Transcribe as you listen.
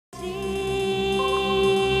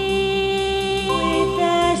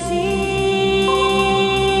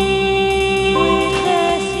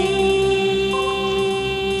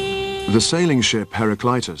The sailing ship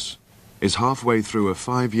Herakleitos is halfway through a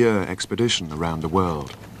 5-year expedition around the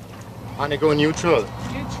world. And go neutral.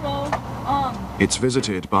 Neutral, It's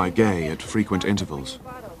visited by Gay at frequent intervals.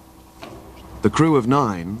 The crew of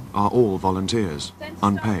 9 are all volunteers,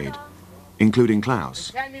 unpaid, including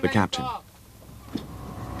Klaus, the captain.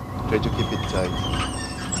 Try to keep it tight.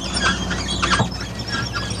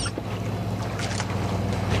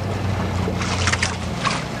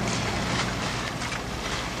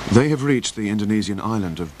 They have reached the Indonesian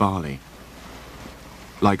island of Bali.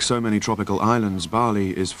 Like so many tropical islands,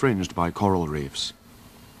 Bali is fringed by coral reefs.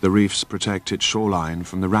 The reefs protect its shoreline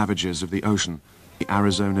from the ravages of the ocean, the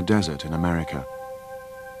Arizona desert in America.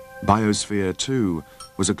 Biosphere2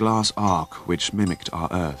 was a glass ark which mimicked our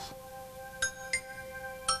Earth.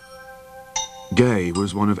 Gay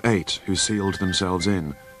was one of 8 who sealed themselves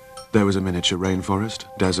in. There was a miniature rainforest,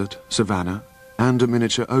 desert, savanna, and a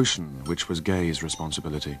miniature ocean, which was Gay's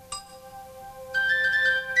responsibility.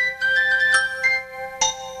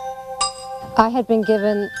 I had been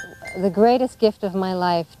given the greatest gift of my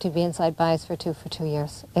life to be inside Biosphere2 for 2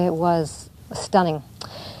 years. It was stunning.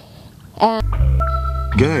 And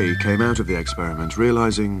Gay came out of the experiment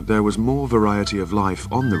realizing there was more variety of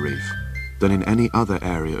life on the reef than in any other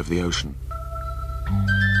area of the ocean.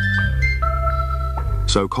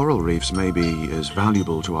 So coral reefs may be as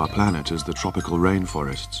valuable to our planet as the tropical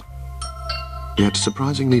rainforests. Yet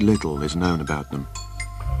surprisingly little is known about them.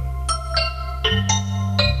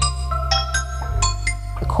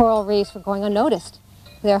 the coral reefs were going unnoticed.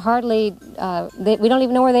 They're hardly, we don't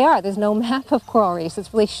even know where they are. There's no map of coral reefs.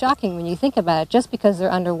 It's really shocking when you think about it. Just because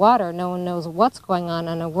they're underwater, no one knows what's going on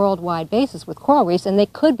a worldwide basis with coral reefs, and they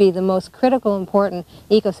could be the most critical, important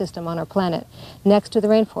ecosystem on our planet, next to the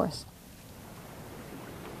rainforest.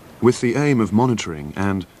 With the aim of monitoring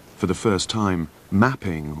and, for the first time,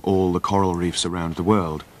 mapping all the coral reefs around the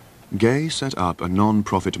world, Gay set up a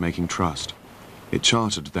non-profit-making trust. It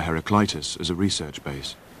chartered the Herakleitos as a research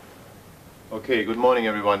base. Okay, good morning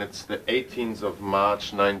everyone. It's the 18th of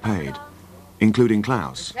March, Paid, including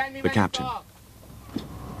Klaus, the captain.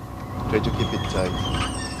 Try to keep it tight.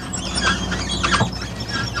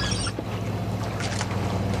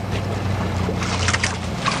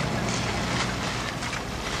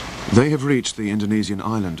 They have reached the Indonesian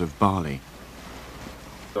island of Bali.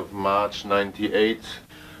 Of March 98.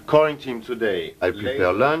 Coring team today. I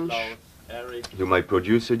prepare lunch, do my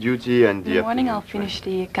producer duty, and in the morning I'll finish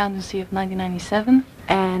the accountancy of 1997,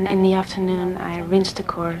 and in the afternoon I rinse the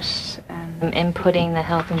course and inputting the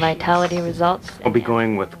health and vitality results. I'll be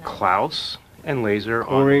going with Klaus and Laser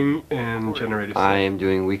Coring and generative. I am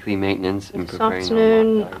doing weekly maintenance and This preparing.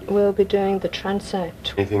 afternoon we'll be doing the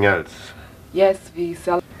transept. Anything else? yes, we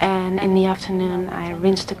sell. And in the afternoon I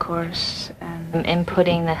rinse the course and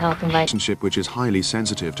Inputting the health and vitality. Relationship which is highly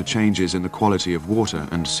sensitive to changes in the quality of water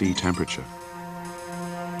and sea temperature.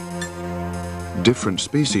 Different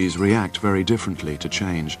species react very differently to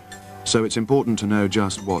change, so it's important to know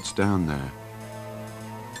just what's down there.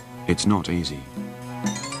 It's not easy.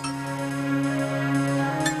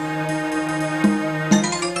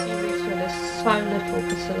 There's so little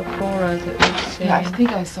Bacillopora that we see. Yeah, I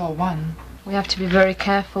think I saw one. We have to be very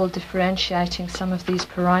careful differentiating some of these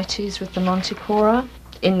parietes with the Montipora.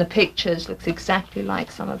 In the pictures, looks exactly like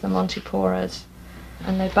some of the Montiporas.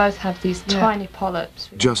 And they both have these tiny polyps.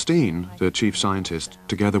 Justine, the chief scientist,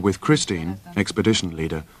 together with Christine, expedition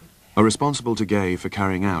leader, are responsible to Gay for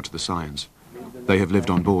carrying out the science. They have lived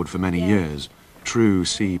on board for many years, true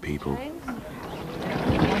sea people.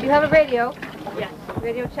 You have a radio? Yes.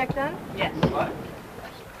 Radio check done? Yes.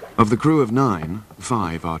 Of the crew of 9,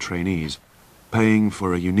 5 are trainees, paying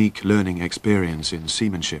for a unique learning experience in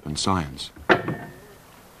seamanship and science.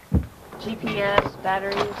 GPS,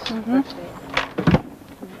 batteries.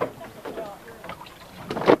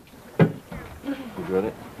 You got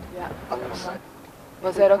it? Yeah.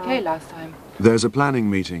 Was that okay last time? There's a planning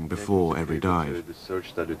meeting before every dive. The search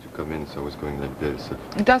started to come in, so I was going like this.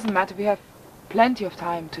 It doesn't matter. We have plenty of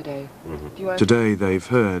time today. Do you want Today they've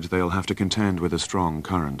heard they'll have to contend with a strong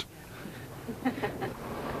current.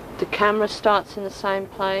 The camera starts in the same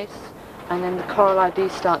place, and then the coral ID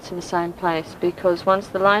starts in the same place, because once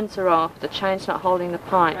the lines are off, the chain's not holding the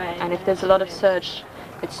pipe, and if there's a lot of surge,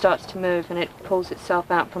 it starts to move and it pulls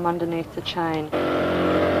itself out from underneath the chain.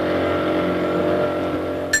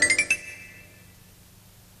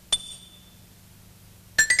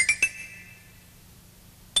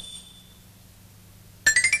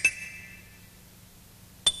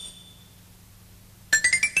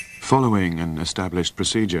 Following an established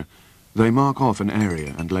procedure, they mark off an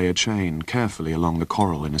area and lay a chain carefully along the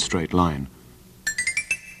coral in a straight line.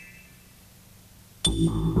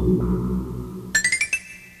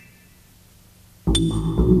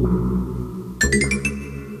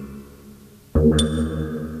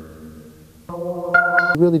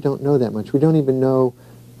 really don't know that much. We don't even know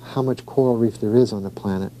how much coral reef there is on the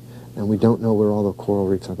planet, and we don't know where all the coral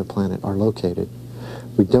reefs on the planet are located.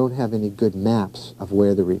 We don't have any good maps of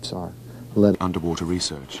where the reefs are. Underwater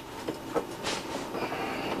research.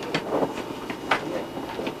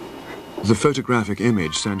 The photographic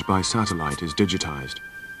image sent by satellite is digitized.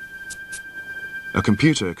 A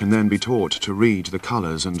computer can then be taught to read the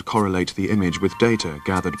colors and correlate the image with data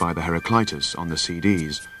gathered by the Herakleitos on the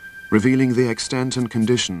CDs, revealing the extent and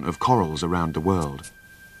condition of corals around the world.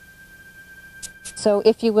 So,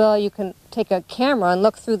 if you will, you can take a camera and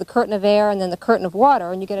look through the curtain of air and then the curtain of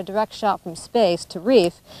water, and you get a direct shot from space to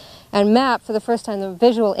reef, and map for the first time the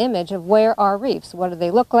visual image of where are reefs, what do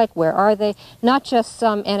they look like, where are they, not just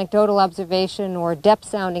some anecdotal observation or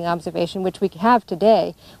depth-sounding observation, which we have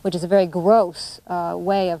today, which is a very gross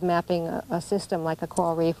way of mapping a system like a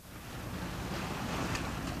coral reef.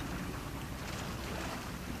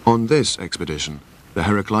 On this expedition, the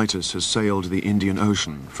Herakleitos has sailed the Indian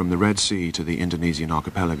Ocean from the Red Sea to the Indonesian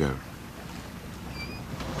archipelago.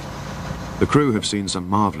 The crew have seen some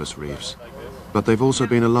marvelous reefs, but they've also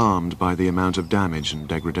been alarmed by the amount of damage and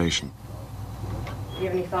degradation. Do you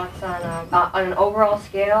have any thoughts on an overall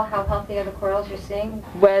scale, how healthy are the corals you're seeing?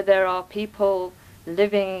 Where there are people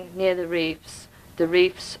living near the reefs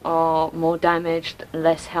are more damaged,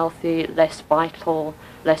 less healthy, less vital,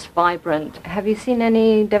 less vibrant. Have you seen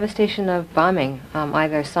any devastation of bombing,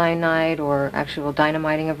 either cyanide or actual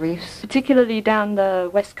dynamiting of reefs? Particularly down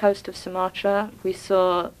the west coast of Sumatra, we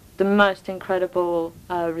saw the most incredible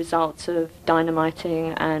results of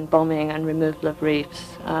dynamiting and bombing and removal of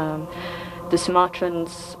reefs. The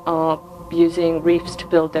Sumatrans are using reefs to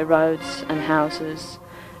build their roads and houses,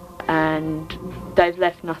 and they've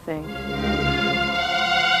left nothing.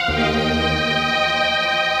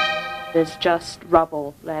 There's just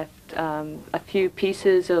rubble left, a few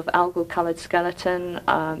pieces of algal-coloured skeleton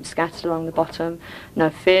scattered along the bottom, no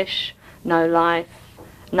fish, no life,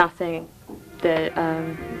 nothing.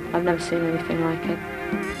 I've never seen anything like it.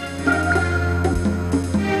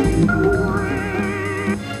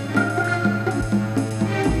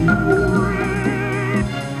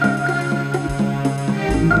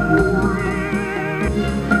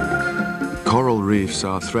 Coral reefs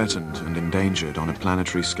are threatened and endangered on a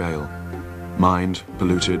planetary scale. Mined,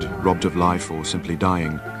 polluted, robbed of life or simply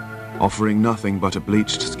dying, offering nothing but a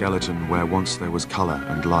bleached skeleton where once there was colour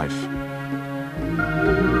and life.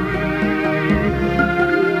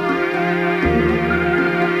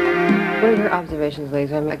 What are your observations,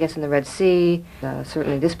 Laser? I mean, I guess in the Red Sea,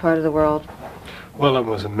 certainly this part of the world. Well, I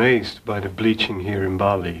was amazed by the bleaching here in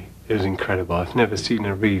Bali. It was incredible. I've never seen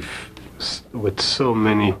a reef with so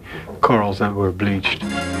many corals that were bleached.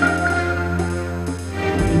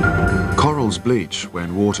 Corals bleach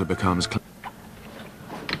when water becomes clear.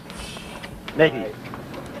 Nicky,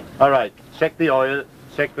 all right, check the oil,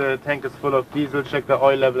 check the tank is full of diesel, check the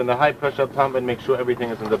oil level in the high pressure pump and make sure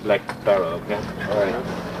everything is in the black barrel, okay? All right.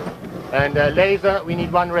 And Laser, we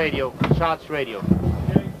need one radio, charged radio.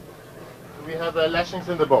 Okay. Do we have lashings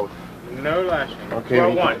in the boat? No lashing. Okay.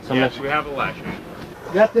 Well, one. Yes, we have a lashing.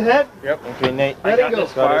 Got the head? Yep. Okay, Nate. I got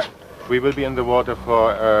this part. We will be in the water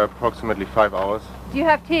for approximately 5 hours. Do you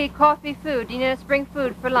have tea, coffee, food? Do you need us to bring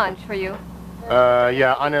food for lunch for you?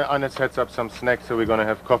 Yeah, Anna sets up some snacks, so we're gonna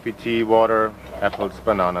have coffee, tea, water, apples,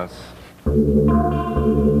 bananas.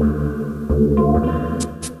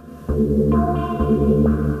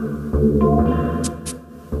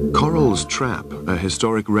 Corals trap a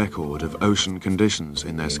historic record of ocean conditions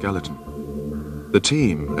in their skeleton. The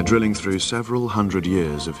team are drilling through several hundred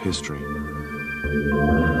years of history.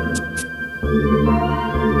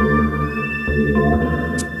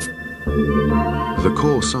 The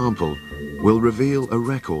core sample will reveal a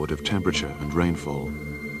record of temperature and rainfall.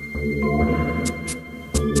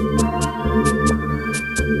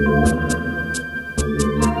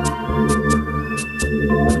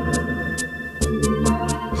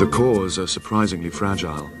 The cores are surprisingly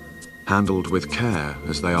fragile, handled with care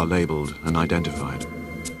as they are labelled and identified.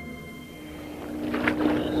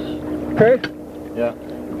 Hey? Yeah.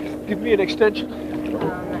 Give me an extension.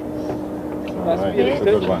 Nice.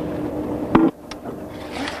 Good one.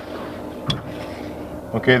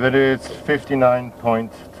 Okay, that is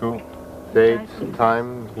 59.2. Date,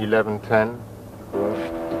 time, 11:10.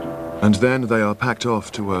 And then they are packed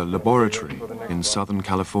off to a laboratory in Southern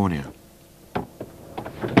California.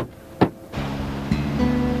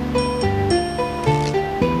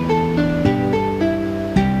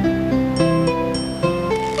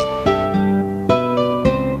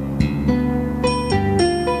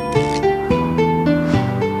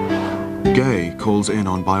 Calls in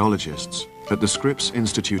on biologists at the Scripps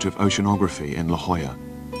Institute of Oceanography in La Jolla.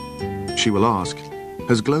 She will ask,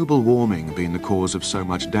 has global warming been the cause of so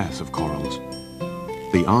much death of corals?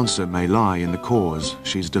 The answer may lie in the cause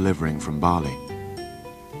she's delivering from Bali.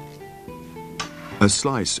 A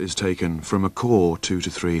slice is taken from a core 200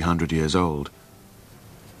 to 300 years old.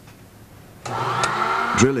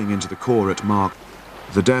 Drilling into the core at Mark,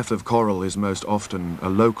 the death of coral is most often a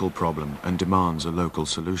local problem and demands a local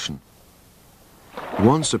solution.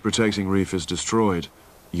 Once a protecting reef is destroyed,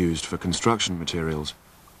 used for construction materials,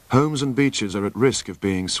 homes and beaches are at risk of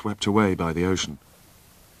being swept away by the ocean.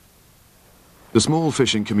 The small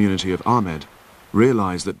fishing community of Ahmed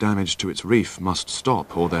realize that damage to its reef must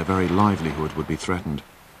stop or their very livelihood would be threatened.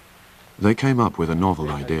 They came up with a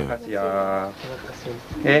novel idea.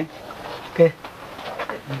 Okay.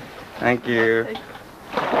 Thank you.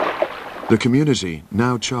 The community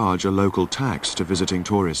now charge a local tax to visiting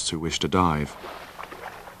tourists who wish to dive.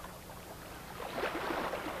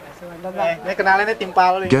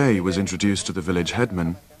 Gay was introduced to the village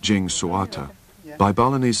headman, Jing Suata, by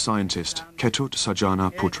Balinese scientist Ketut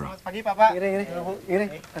Sajana Putra.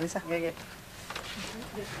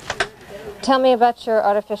 Tell me about your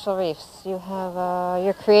artificial reefs. You have,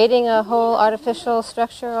 you're creating a whole artificial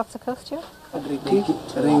structure off the coast here?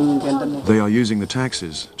 They are using the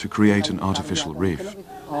taxes to create an artificial reef.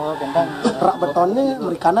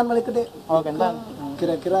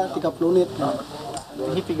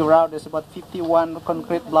 He figured out there's about 51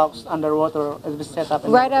 concrete blocks underwater as we set up.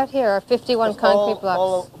 Right out here are 51 concrete blocks.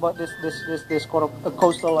 All about this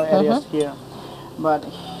coastal areas here. But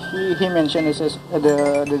he mentioned he says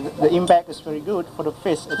the impact is very good for the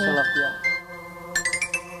fish itself. Yeah.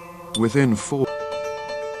 Within 4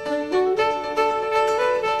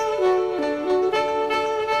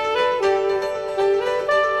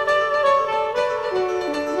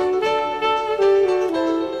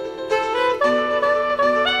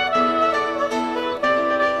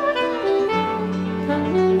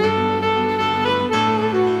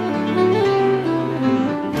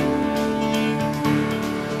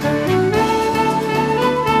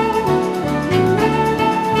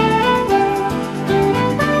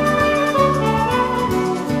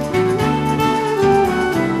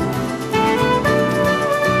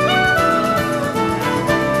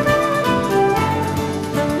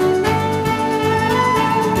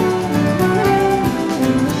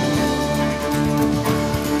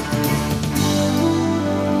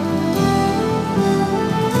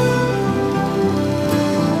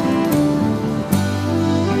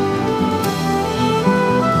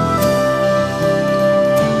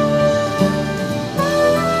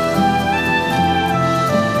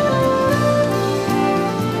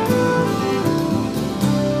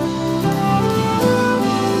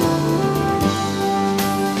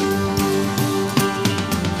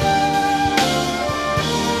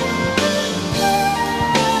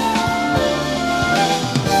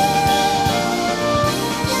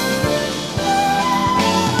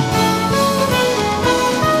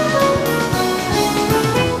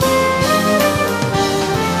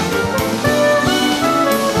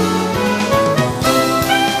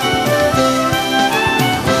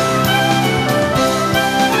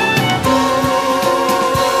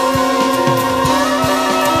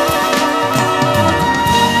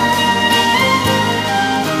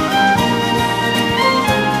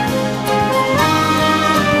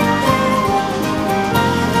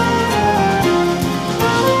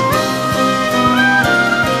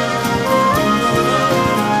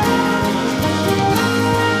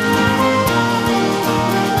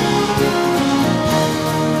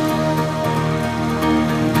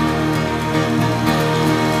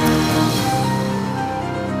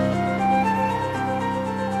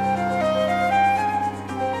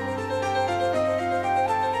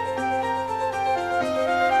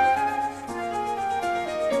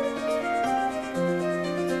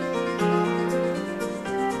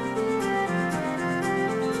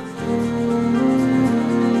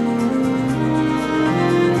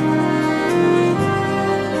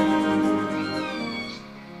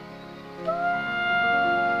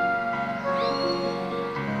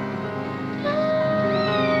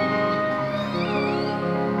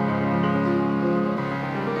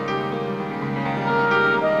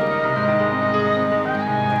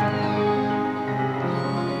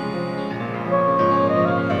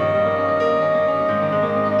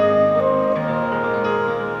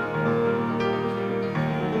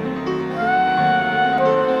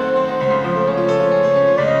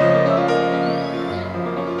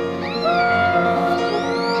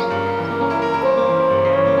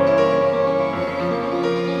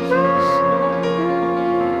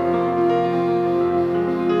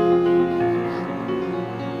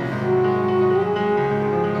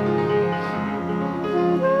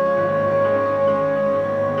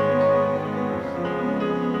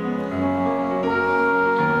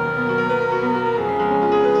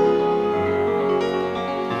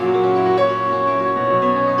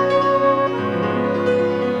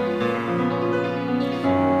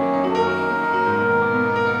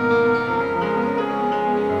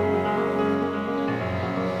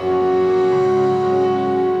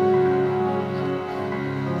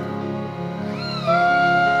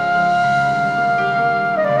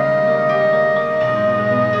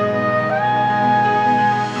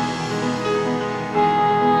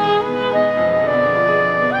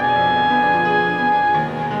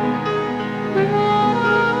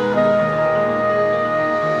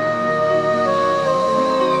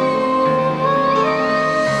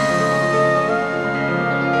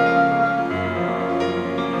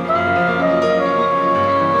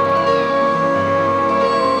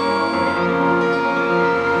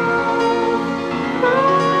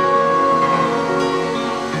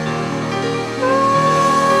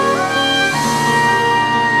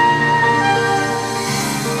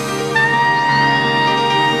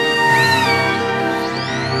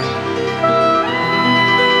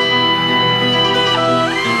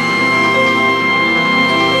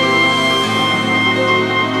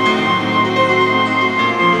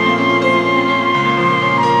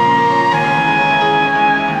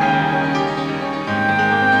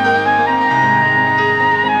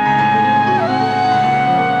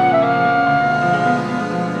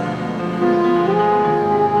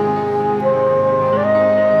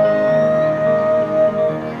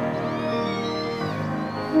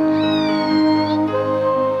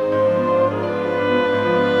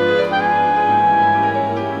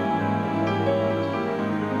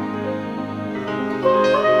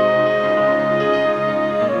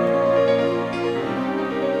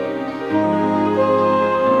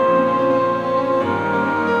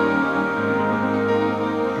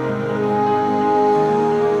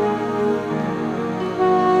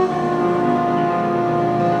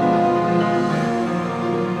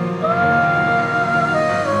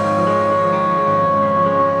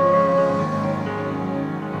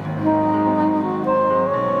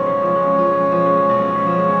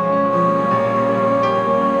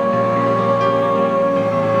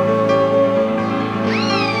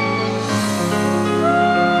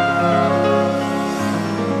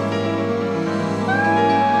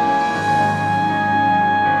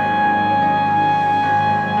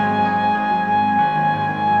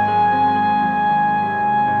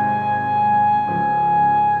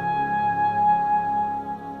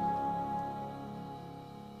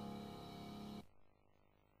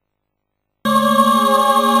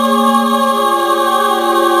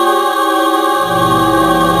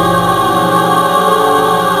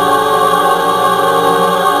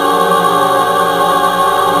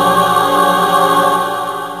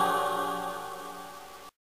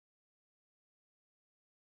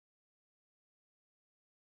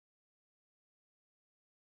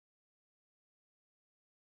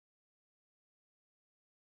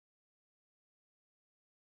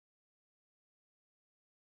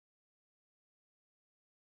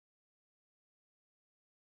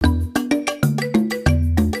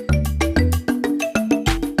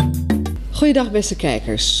 Goeiedag beste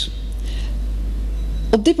kijkers.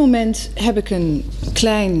 Op dit moment heb ik een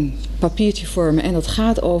klein papiertje voor me en dat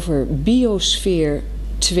gaat over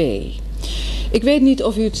Biosphere2. Ik weet niet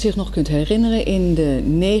of u het zich nog kunt herinneren. In de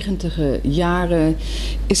 90e jaren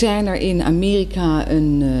zijn er in Amerika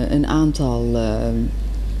een aantal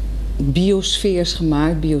biosfeers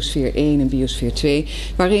gemaakt. Biosphere 1 en Biosphere 2.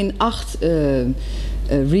 Waarin 8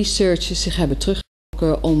 researchers zich hebben teruggetrokken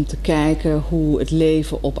om te kijken hoe het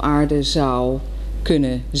leven op aarde zou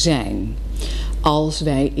kunnen zijn. Als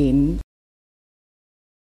wij in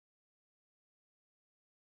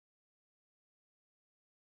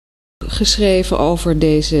geschreven over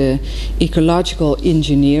deze ecological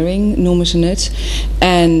engineering, noemen ze het.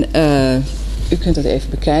 En u kunt dat even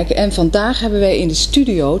bekijken. En vandaag hebben wij in de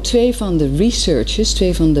studio twee van de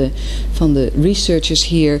researchers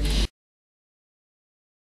hier.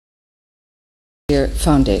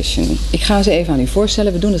 Foundation. Ik ga ze even aan u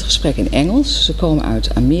voorstellen. We doen het gesprek in Engels. Ze komen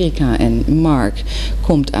uit Amerika en Mark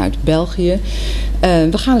komt uit België.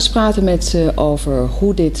 We gaan eens praten met ze over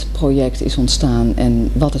hoe dit project is ontstaan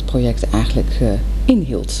en wat het project eigenlijk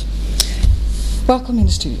inhield. Welkom in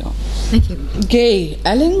de studio. Thank you. Gay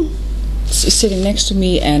Elling is sitting next to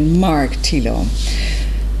me and Mark Thillo.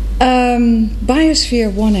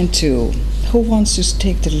 Biosphere 1 and 2. Who wants to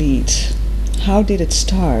take the lead? How did it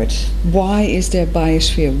start? Why is there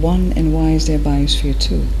Biosphere 1 and why is there Biosphere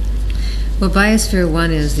 2? Well, Biosphere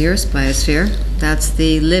 1 is the Earth's biosphere. That's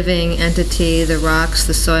the living entity, the rocks,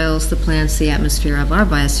 the soils, the plants, the atmosphere of our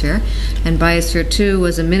biosphere. And Biosphere 2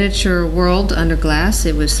 was a miniature world under glass.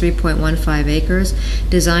 It was 3.15 acres,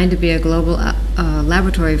 designed to be a global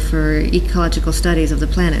laboratory for ecological studies of the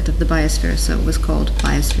planet, of the biosphere. So it was called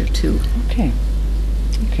Biosphere 2. Okay.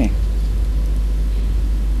 Okay.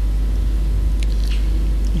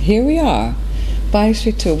 Here we are,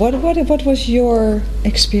 Biosphere 2. What was your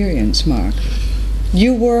experience, Mark?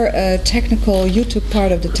 You were a technical, you took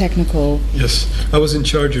part of the technical... Yes, I was in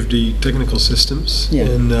charge of the technical systems. Yeah.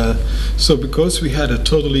 And so because we had a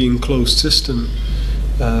totally enclosed system,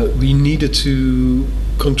 we needed to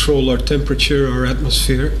control our temperature, our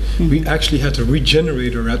atmosphere. Mm-hmm. We actually had to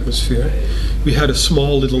regenerate our atmosphere. We had a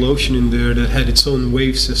small little ocean in there that had its own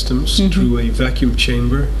wave systems mm-hmm. through a vacuum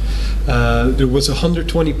chamber. There was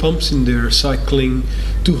 120 pumps in there cycling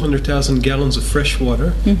 200,000 gallons of fresh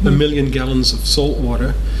water, mm-hmm. 1 million gallons of salt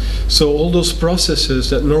water. So all those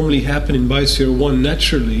processes that normally happen in Biosphere 1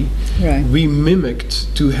 naturally, right. we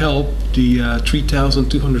mimicked to help the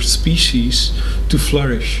 3,200 species to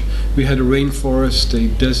flourish. We had a rainforest, a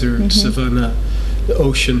desert, mm-hmm. savanna, the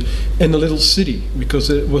ocean, and a little city, because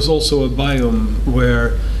it was also a biome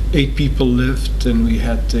where 8 people lived, and we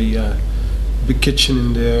had a big kitchen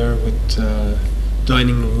in there with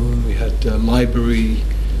dining room, we had a library.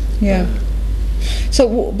 Yeah.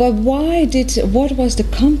 So, but what was the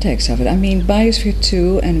context of it? I mean, Biosphere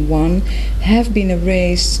 2 and 1 have been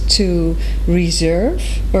erased to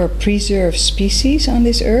reserve or preserve species on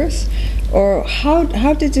this earth? Or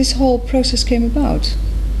how did this whole process came about?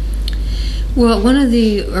 Well, one of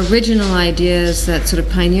the original ideas that sort of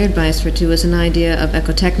pioneered Biosphere 2 was an idea of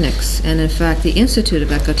ecotechnics, and in fact the Institute of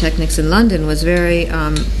Ecotechnics in London was very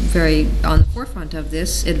on the forefront of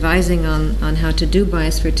this, advising on how to do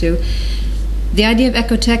Biosphere 2. The idea of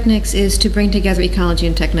ecotechnics is to bring together ecology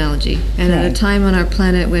and technology, and right. at a time on our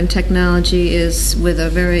planet when technology is with a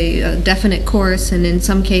very definite course, and in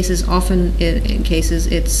some cases, often in cases,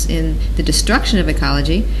 it's in the destruction of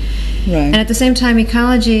ecology. Right. And at the same time,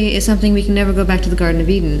 ecology is something we can never go back to the Garden of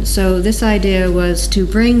Eden. So this idea was to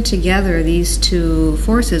bring together these two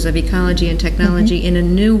forces of ecology and technology mm-hmm. in a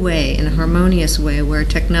new way, in a harmonious way, where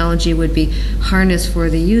technology would be harnessed for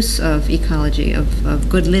the use of ecology, of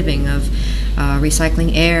good living, of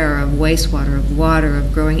recycling air, of wastewater, of water,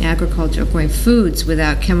 of growing agriculture, of growing foods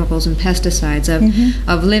without chemicals and pesticides,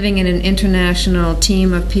 of living in an international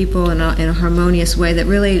team of people in a harmonious way that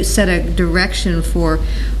really set a direction for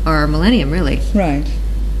our millennium, really. Right,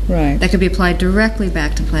 right. That could be applied directly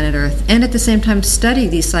back to planet Earth, and at the same time study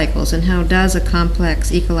these cycles and how does a complex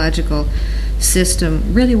ecological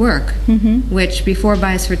system really work, mm-hmm. which before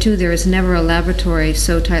Biosphere 2 there was never a laboratory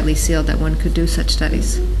so tightly sealed that one could do such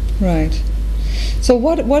studies. Right. So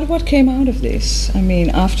what came out of this? I mean,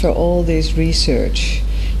 after all this research,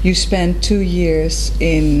 you spent 2 years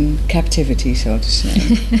in captivity, so to say.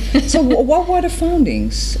 So what were the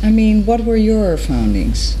findings? I mean, what were your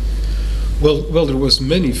findings? Well, there was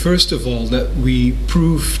many. First of all, that we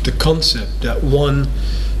proved the concept that one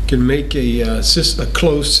can make a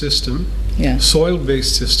closed system, yeah.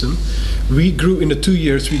 soil-based system. We grew, in the 2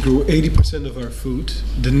 years, we grew 80% of our food.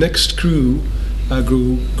 The next crew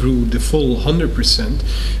grew the full 100%.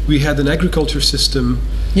 We had an agriculture system.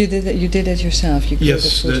 You did it yourself. You grew yes, the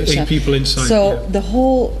food the yourself. 8 people inside. So yeah. the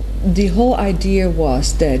whole idea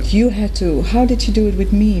was that you had to. How did you do it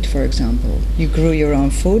with meat, for example? You grew your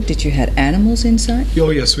own food. Did you had animals inside?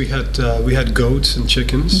 Oh yes, we had goats and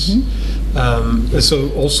chickens. And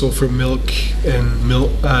so also for milk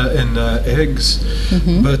and eggs.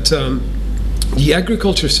 But the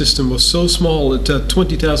agriculture system was so small. It had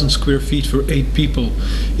 20,000 square feet for 8 people.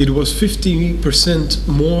 It was 50%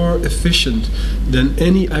 more efficient than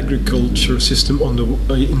any agriculture system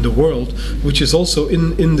in the world, which is also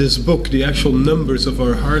in this book, the actual numbers of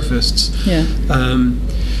our harvests. Yeah.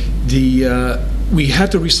 We had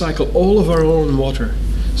to recycle all of our own water.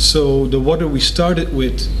 So the water we started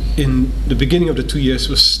with in the beginning of the 2 years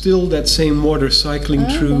was still that same water cycling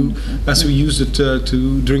through as we used it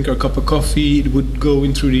to drink our cup of coffee. It would go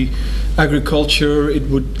in through the agriculture. It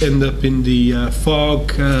would end up in the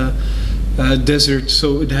fog desert.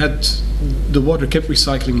 So the water kept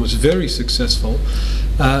recycling, was very successful.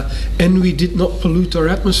 And we did not pollute our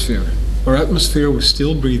atmosphere. Our atmosphere was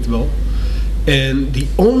still breathable. And the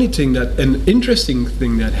only thing an interesting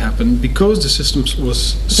thing that happened, because the system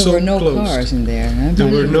was so closed. There were no cars in there. Huh?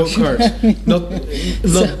 There were no cars. Not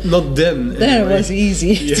then. Then it was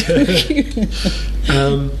easy.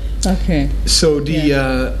 Yeah. Okay. So the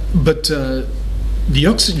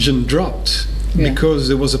oxygen dropped because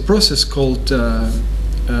there was a process called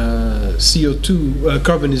CO2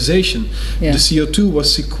 carbonization. Yeah. The CO2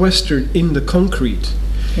 was sequestered in the concrete.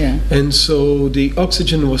 Yeah. And so the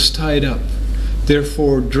oxygen was tied up.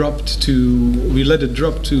 Therefore, we let it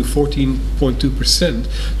drop to 14.2%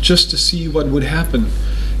 just to see what would happen.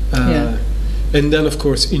 And then, of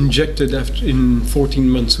course, injected in 14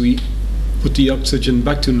 months, we put the oxygen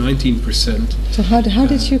back to 19%. So how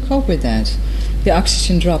did you cope with that? The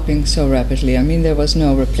oxygen dropping so rapidly. I mean, there was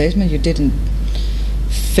no replacement. You didn't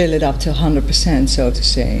fill it up to 100%, so to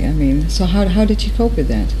say. I mean, so how did you cope with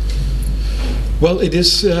that? Well, it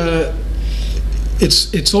is.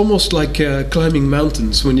 It's almost like climbing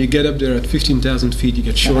mountains. When you get up there at 15,000 feet, you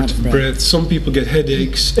get short of breath. Some people get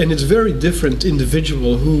headaches, and it's very different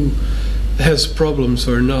individual who has problems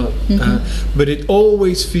or not. But it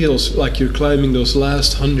always feels like you're climbing those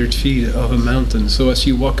last 100 feet of a mountain. So as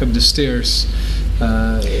you walk up the stairs,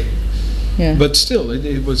 but still,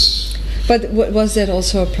 it was. But was that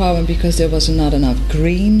also a problem because there was not enough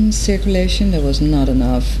green circulation? There was not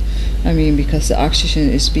enough. I mean, because the oxygen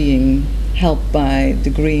is being helped by the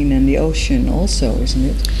green and the ocean also, isn't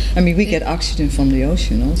it? I mean, we get oxygen from the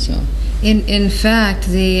ocean also. In fact,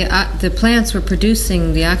 the plants were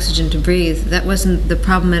producing the oxygen to breathe. That wasn't the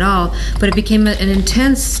problem at all. But it became an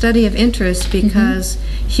intense study of interest because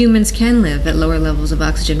humans can live at lower levels of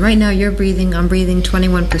oxygen. Right now, I'm breathing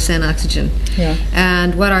 21% oxygen. Yeah.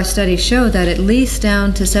 And what our studies show that at least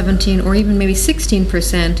down to 17 or even maybe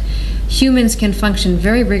 16%, humans can function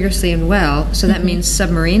very rigorously and well. So that means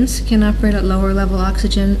submarines can operate at lower level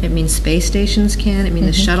oxygen. It means space stations can. It means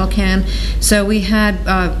the shuttle can. So we had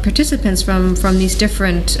participants from these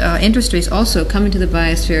different industries also coming to the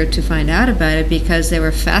biosphere to find out about it because they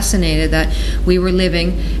were fascinated that we were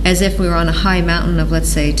living as if we were on a high mountain of, let's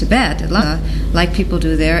say, Tibet, like people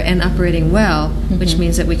do there, and operating well, which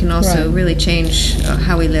means that we can also really change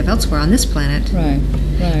how we live elsewhere on this planet. Right.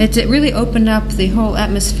 It really opened up the whole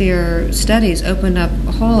atmosphere. Studies opened up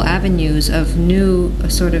whole avenues of new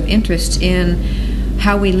sort of interest in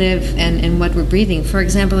how we live and what we're breathing. For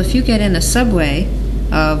example, if you get in a subway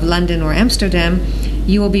of London or Amsterdam,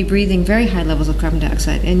 you will be breathing very high levels of carbon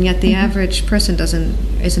dioxide, and yet the average person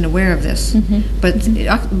isn't aware of this.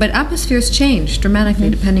 But atmospheres change dramatically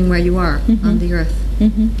depending where you are on the Earth.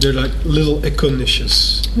 They're like little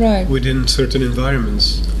eco-niches within certain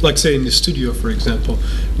environments. Like, say, in the studio, for example,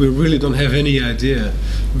 we really don't have any idea,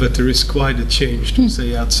 but there is quite a change to,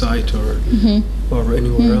 say, outside or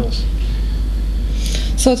anywhere else.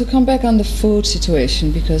 So to come back on the food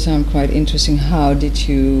situation, because I'm quite interested, how did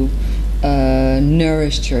you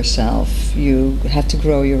nourish yourself? You had to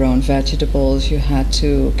grow your own vegetables, you had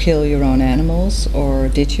to kill your own animals, or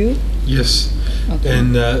did you? Yes. Okay.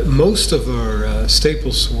 And most of our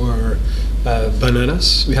staples were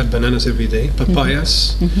bananas. We had bananas every day,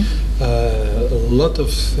 papayas, a lot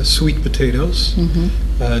of sweet potatoes.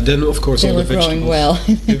 Then, of course, all the vegetables. They were growing well.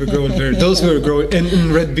 They were growing those were growing,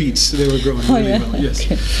 and red beets, they were growing really well, yes.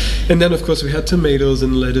 Okay. And then, of course, we had tomatoes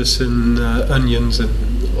and lettuce and onions and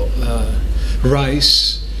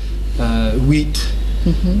rice, wheat.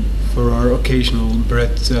 For our occasional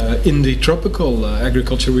bread. In the tropical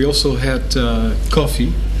agriculture, we also had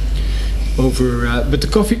coffee, But the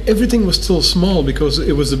coffee, everything was still small because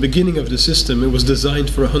it was the beginning of the system. It was designed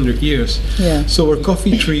for 100 years. Yeah. So our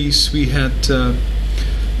coffee trees, we had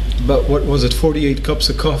about, what was it, 48 cups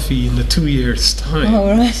of coffee in the 2 years' time.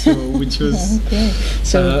 Oh, right. So, which was okay.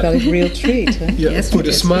 So we got a real treat. Huh? Yeah, yes, put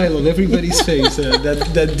a smile on everybody's face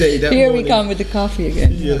that day. That Here morning. we come with the coffee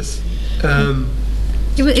again. Yes.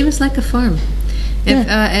 It was like a farm.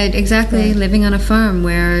 Exactly, right. Living on a farm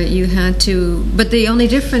where you had to, but the only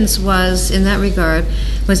difference was, in that regard,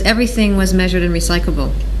 was everything was measured and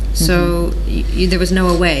recyclable. So there was no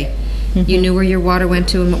away. You knew where your water went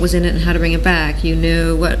to and what was in it and how to bring it back. You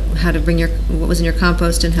knew what was in your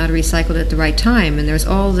compost and how to recycle it at the right time. And there's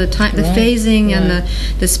all the time, the phasing and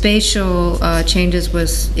the spatial changes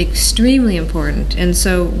was extremely important. And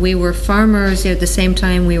so we were farmers, yet at the same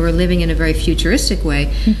time we were living in a very futuristic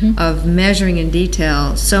way of measuring in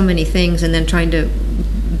detail so many things and then trying to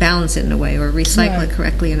balance it in a way or recycle it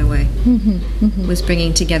correctly in a way. Was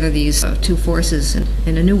bringing together these two forces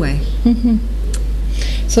in a new way.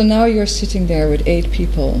 So now you're sitting there with 8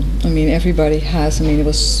 people. I mean, everybody has, it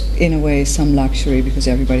was in a way some luxury because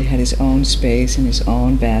everybody had his own space and his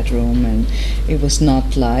own bedroom, and it was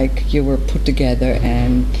not like you were put together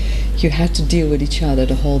and you had to deal with each other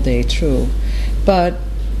the whole day through. But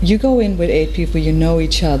you go in with 8 people, you know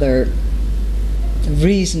each other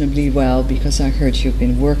reasonably well because I heard you've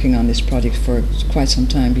been working on this project for quite some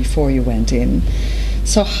time before you went in.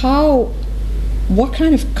 So what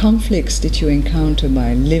kind of conflicts did you encounter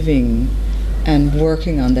by living and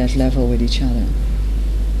working on that level with each other?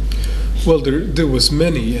 Well, there was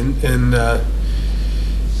many, and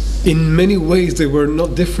in many ways they were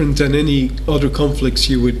not different than any other conflicts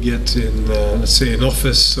you would get in, let's say, an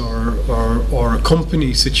office or a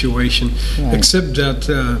company situation, except that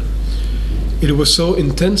it was so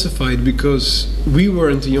intensified because we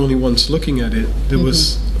weren't the only ones looking at it. There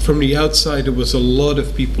was, from the outside, there was a lot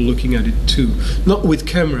of people looking at it too, not with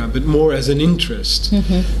camera, but more as an interest.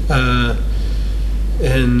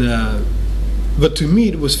 But to me,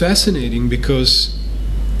 it was fascinating because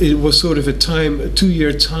it was sort of a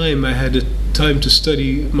 2-year time. I had a time to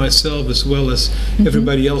study myself as well as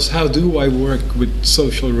everybody else. How do I work with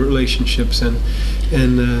social relationships and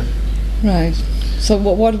right. So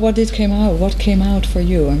what did come out? What came out for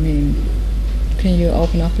you? I mean, can you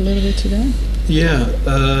open up a little bit to that? Yeah.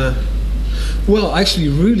 Well, actually,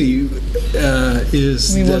 really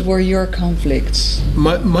is. What were your conflicts?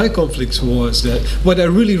 My conflicts was that what I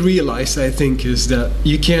really realized, I think, is that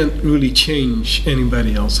you can't really change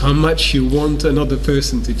anybody else. How much you want another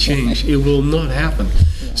person to change, it will not happen.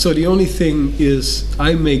 So the only thing is,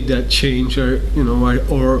 I make that change, or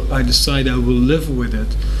I decide I will live with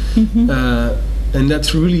it. And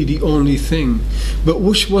that's really the only thing, but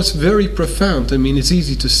which was very profound. I mean, it's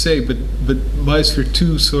easy to say, but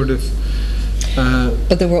Biosphere2 sort of.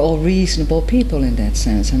 But they were all reasonable people in that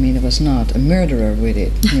sense. I mean, there was not a murderer with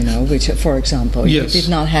it, which, for example, you did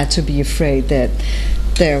not have to be afraid that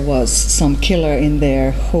there was some killer in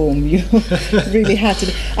there whom you really had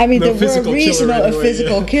to. I mean, there were a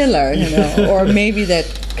physical killer, or maybe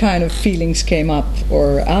that kind of feelings came up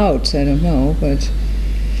or out. I don't know, but.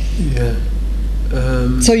 Yeah.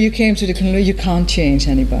 So you came to the conclusion you can't change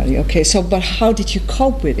anybody. Okay, but how did you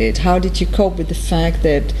cope with it? How did you cope with the fact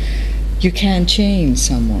that you can't change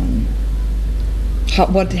someone?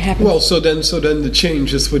 What happened? Well, so then the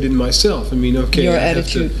change is within myself. I mean, okay, your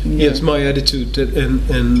attitude. Yes, my attitude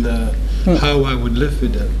and how I would live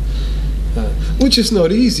with that, which is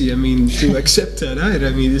not easy. I mean, to accept that. I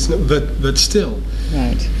mean, it's not, but still.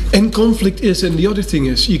 Right. And conflict is, and the other thing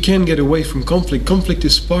is, you can't get away from conflict. Conflict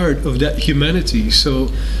is part of that humanity. So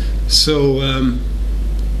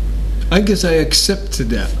I guess I accepted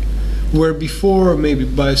that. Where before, maybe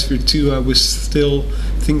Biosphere2, I was still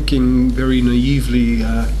thinking very naively,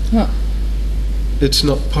 it's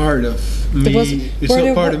not part of me. It's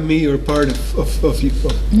not part of me or part of you,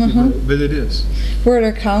 but it is. Were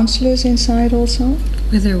there counselors inside also?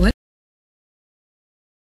 Were there what?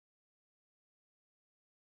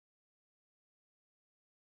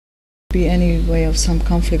 Be any way of some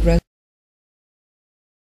conflict resolution?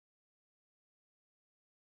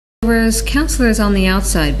 There was counselors on the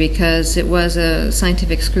outside because it was a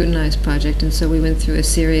scientific scrutinized project, and so we went through a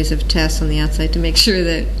series of tests on the outside to make sure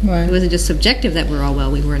that it wasn't just subjective that we're all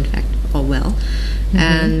well. We were in fact all well.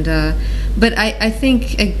 And but I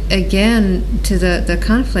think again to the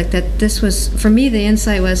conflict that this was, for me, the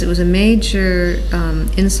insight was, it was a major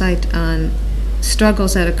insight on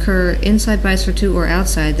struggles that occur inside Biosphere2 or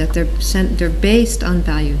outside, that they're based on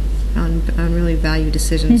value, on really value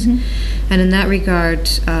decisions, and in that regard,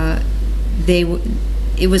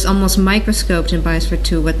 it was almost microscoped in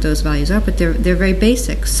Biosphere2 what those values are, but they're very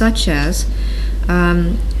basic, such as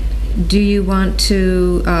do you want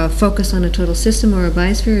to focus on a total system or a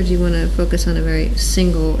biosphere, or do you want to focus on a very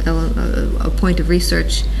single a point of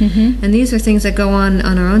research? And these are things that go on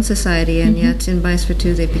our own society, and yet in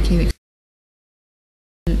Biosphere2 they became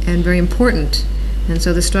and very important. And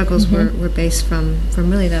so the struggles were based from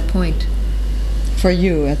really that point. For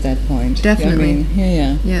you at that point. Definitely. I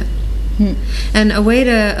mean, yeah. And a way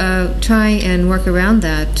to try and work around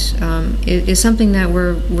that is something that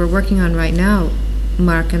we're working on right now,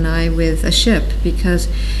 Mark and I, with a ship, because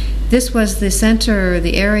this was the center,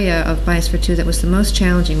 the area of Biosphere2 that was the most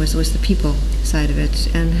challenging, was the people side of it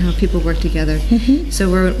and how people work together. So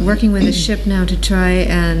we're working with a ship now to try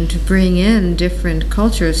and bring in different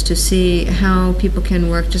cultures to see how people can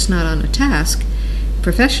work just not on a task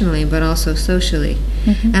professionally, but also socially.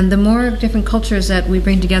 And the more different cultures that we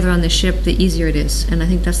bring together on the ship, the easier it is. And I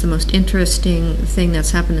think that's the most interesting thing that's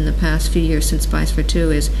happened in the past few years since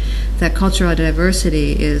Biosphere2, is that cultural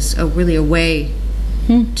diversity is really a way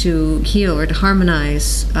to heal or to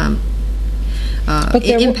harmonize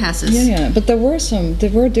impasses. But there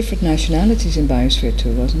were different nationalities in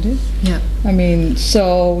Biosphere2, wasn't it? Yeah. I mean,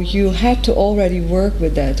 so you had to already work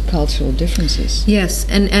with that cultural differences. Yes,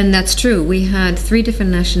 and that's true. We had 3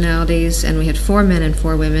 different nationalities, and we had 4 men and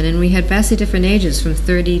 4 women, and we had vastly different ages, from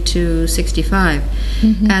 30 to 65.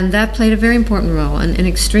 And that played a very important role, and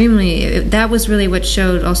extremely, that was really what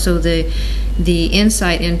showed also the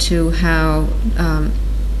insight into how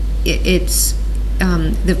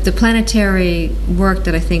the planetary work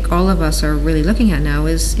that I think all of us are really looking at now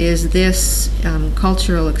is this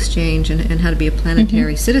cultural exchange and how to be a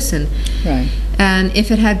planetary citizen. Right. And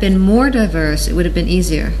if it had been more diverse, it would have been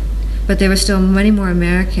easier. But there were still many more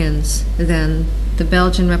Americans than the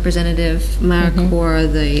Belgian representative, Mark, or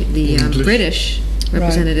the British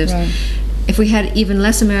representatives. Right. If we had even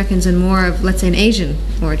less Americans and more of, let's say, an Asian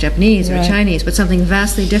or Japanese or Chinese, but something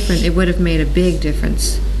vastly different, it would have made a big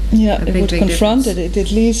difference. Yeah, it would confront it.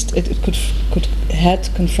 At least it had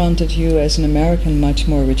confronted you as an American much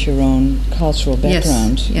more with your own cultural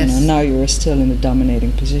background. Yes. You know, now you are still in the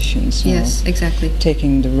dominating position. So yes, exactly.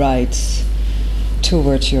 Taking the rights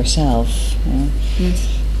towards yourself.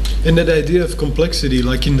 Yes. And that idea of complexity,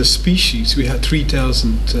 like in the species, we had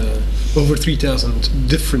over 3,000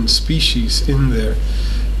 different species in there.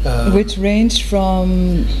 Which ranged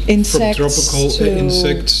from insects, from tropical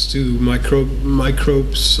insects to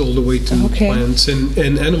microbes, all the way to plants and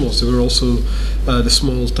animals. There were also the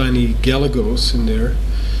small, tiny galagos in there.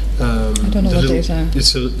 I don't know what these are.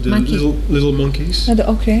 It's the little monkeys.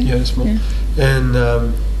 Yeah, small. Yeah. And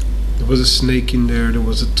there was a snake in there. There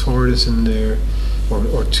was a tortoise in there,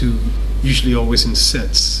 or 2. Usually, always in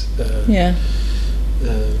sets. It's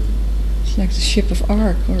like the ship of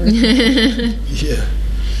Ark, or yeah.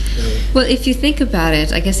 Well, if you think about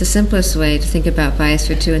it, I guess the simplest way to think about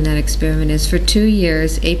Biosphere2 in that experiment is for 2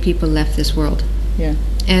 years, 8 people left this world. Yeah.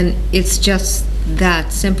 And it's just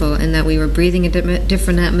that simple, in that we were breathing a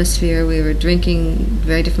different atmosphere, we were drinking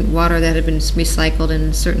very different water that had been recycled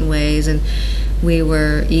in certain ways, and we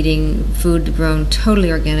were eating food grown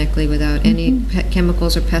totally organically without any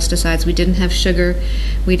chemicals or pesticides. We didn't have sugar,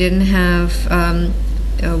 we didn't have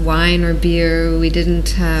wine or beer. We didn't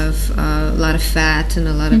have a lot of fat and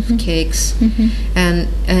a lot of cakes, and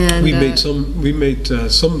we made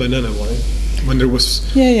some banana wine when there was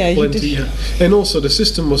plenty. And also the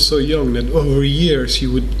system was so young that over years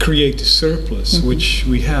you would create a surplus, which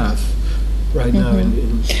we have right now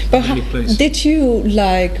in many places. Did you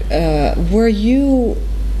were you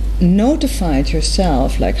notified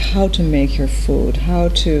yourself, like how to make your food, how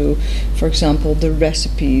to, for example, the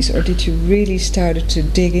recipes, or did you really started to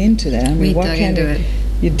dig into that? I mean,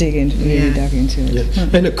 you dug into it. Yeah.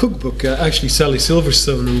 And a cookbook. Actually, Sally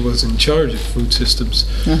Silverstone, who was in charge of food systems,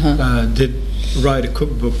 did write a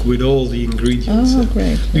cookbook with all the ingredients. Oh,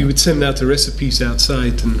 great. We would send out the recipes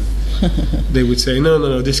outside, and they would say,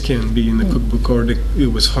 no, this can't be in the cookbook, or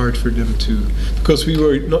it was hard for them to, because we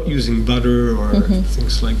were not using butter or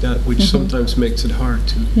things like that, which sometimes makes it hard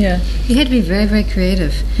to. Yeah. You had to be very, very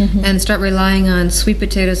creative and start relying on sweet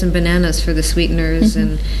potatoes and bananas for the sweeteners,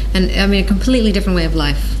 and I mean, a completely different way of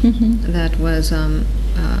life. That was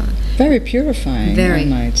very purifying. Very. I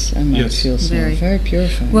might feel so. Very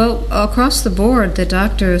purifying. Well, across the board, the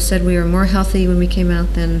doctor said we were more healthy when we came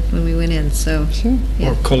out than when we went in. So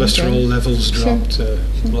Our cholesterol levels dropped.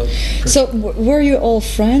 Blood pressure. So, were you all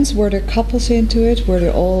friends? Were there couples into it? Were they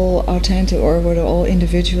all authentic, or were they all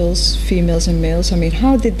individuals, females and males? I mean,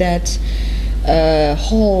 how did that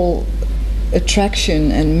whole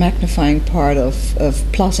attraction and magnifying part of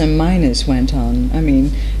plus and minus went on? I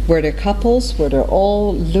mean, were there couples? Were there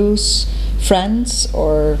all loose friends?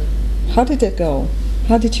 Or how did it go?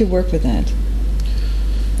 How did you work with that?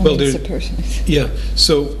 Well, yeah.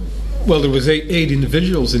 So, well, there was eight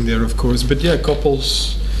individuals in there, of course, but yeah,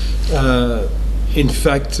 couples. In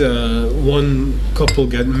fact, one couple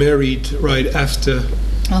got married right after.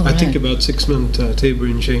 I think about 6 months. Tabor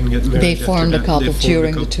and Jane get married. They formed a couple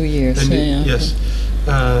during the 2 years. And yes,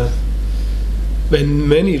 and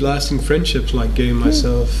many lasting friendships, like Gay and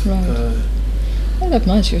myself. Right. Well, that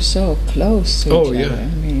means you're so close to each other. I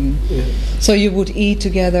mean, so you would eat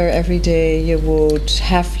together every day. You would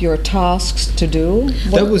have your tasks to do.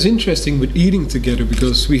 That was interesting with eating together,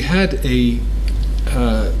 because we had a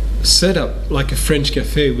set up like a French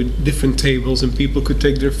cafe with different tables, and people could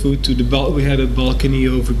take their food to the we had a balcony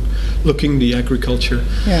overlooking the agriculture.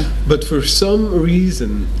 Yeah. But for some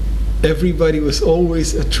reason, everybody was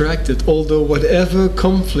always attracted, although whatever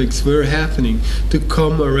conflicts were happening, to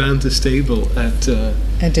come around this table at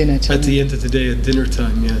dinner time. At the end of the day, at dinner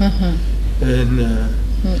time. Yeah. And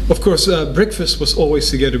of course, breakfast was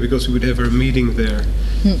always together, because we would have our meeting there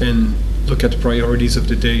and look at the priorities of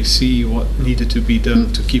the day, see what needed to be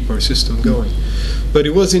done to keep our system going. But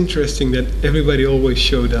it was interesting that everybody always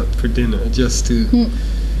showed up for dinner, just to.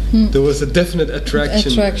 There was a definite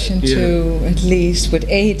attraction. To, at least with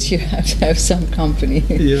 8, you have to have some company.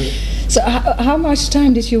 Yeah. So how much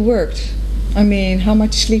time did you work? I mean, how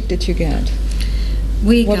much sleep did you get?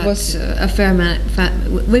 We got a fair amount.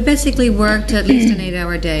 We basically worked at least an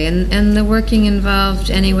 8-hour day, and the working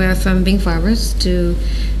involved anywhere from being farmers to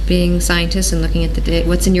being scientists and looking at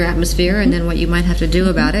what's in your atmosphere, and then what you might have to do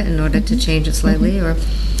about it in order to change it slightly, or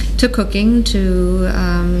to cooking, to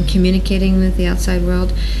communicating with the outside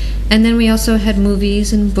world. And then we also had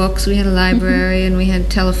movies and books. We had a library, and we had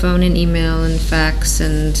telephone and email and fax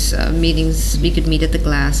and meetings. We could meet at the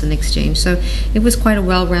glass and exchange. So it was quite a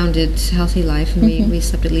well-rounded, healthy life, and we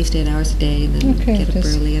slept at least 8 hours a day, and then get up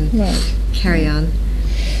early and carry on.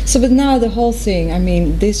 So, but now the whole thing, I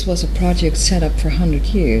mean, this was a project set up for 100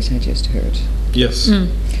 years, I just heard. Yes.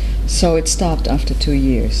 So it stopped after 2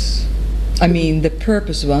 years. I mean, the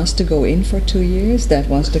purpose was to go in for 2 years, that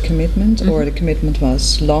was the commitment, or the commitment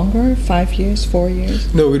was longer, 5 years, 4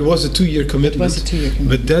 years? No, it was a 2-year commitment. It was a 2-year commitment.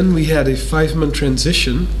 But then we had a 5-month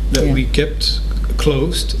transition that we kept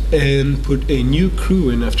closed, and put a new crew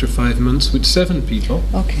in after 5 months with 7 people.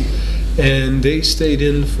 Okay. And they stayed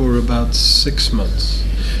in for about 6 months.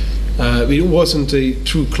 It wasn't a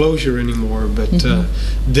true closure anymore, but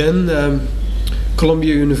then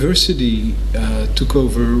Columbia University took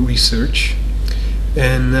over research,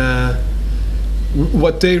 and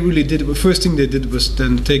what they really did, the first thing they did was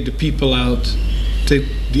then take the people out, take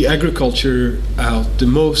the agriculture out, the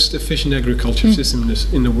most efficient agriculture system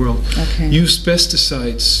in the world, use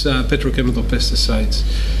pesticides, petrochemical pesticides,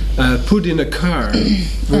 put in a car,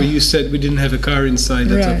 where you said we didn't have a car inside.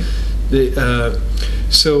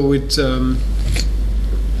 So it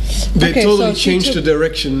they totally changed the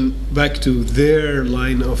direction back to their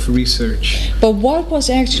line of research. But what was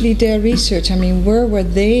actually their research? I mean, where were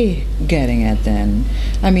they getting at then?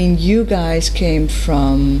 I mean, you guys came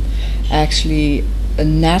from actually a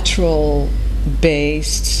natural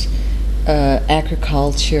based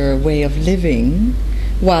agriculture way of living,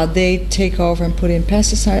 while they take over and put in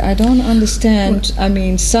pesticide. I don't understand. I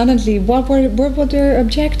mean, suddenly, what were their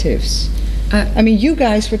objectives? I mean, you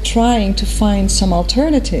guys were trying to find some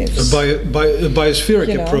alternatives. A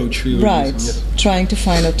biospheric approach. We were using, trying to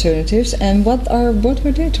find alternatives. And what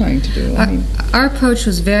were they trying to do? Our approach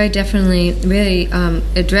was very definitely really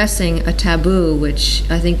addressing a taboo, which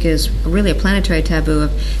I think is really a planetary taboo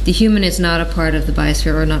of the human is not a part of the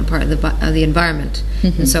biosphere, or not part of the environment.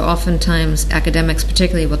 And so oftentimes academics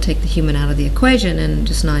particularly will take the human out of the equation and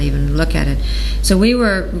just not even look at it. So we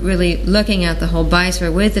were really looking at the whole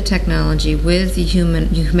biosphere with the technology, with the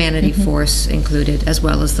humanity force included, as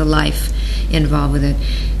well as the life involved with it.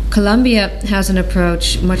 Columbia has an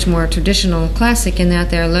approach much more traditional, classic, in that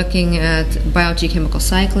they're looking at biogeochemical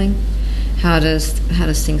cycling. How does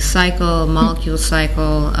things cycle, molecules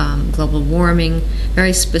cycle, global warming,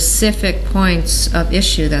 very specific points of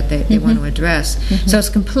issue that they want to address. So it's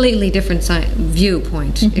a completely different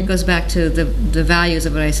viewpoint. It goes back to the values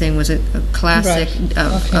of what I was saying was a classic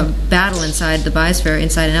a battle inside the biosphere,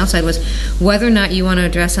 inside and outside, was whether or not you want to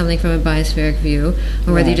address something from a biospheric view,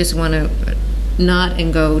 or whether you just want to not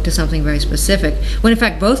and go to something very specific, when in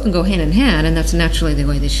fact both can go hand in hand, and that's naturally the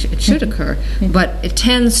way it should occur. But it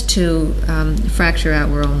tends to fracture out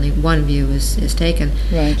where only one view is taken.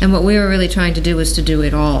 And what we were really trying to do was to do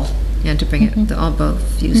it all. and to bring it all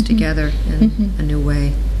both fused together in a new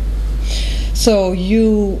way. So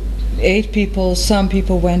you 8 people, some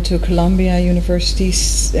people went to Columbia University,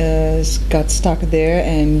 got stuck there,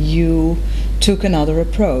 and you took another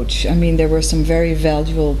approach. I mean, there were some very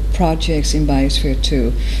valuable projects in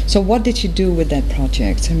Biosphere2. So what did you do with that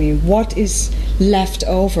project? I mean, what is left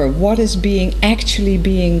over? What is actually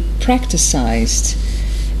being practicized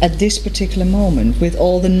at this particular moment with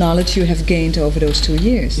all the knowledge you have gained over those 2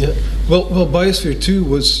 years? Yeah. Well, Biosphere2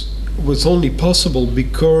 was only possible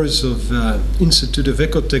because of Institute of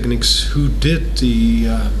Ecotechnics, who did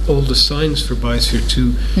all the science for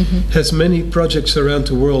Biosphere2, has many projects around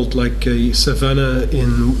the world, like a savanna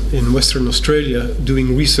in Western Australia,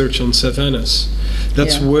 doing research on savannas.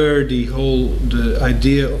 That's where the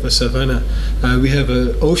idea of a savanna. We have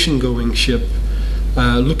an ocean-going ship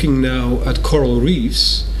looking now at coral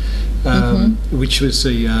reefs, which was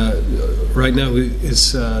right now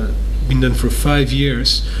is been done for 5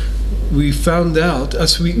 years. We found out,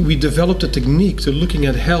 as we developed a technique to looking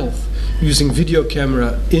at health using video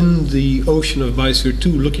camera in the ocean of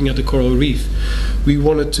Biosphere2, looking at the coral reef, we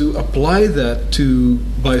wanted to apply that to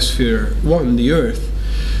Biosphere1, the Earth,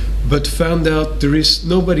 but found out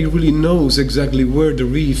nobody really knows exactly where the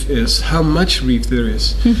reef is, how much reef there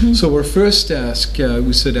is. So our first task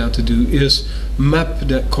we set out to do is map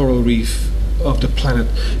that coral reef of the planet.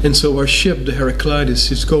 And so our ship, the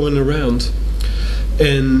Herakleitos, is going around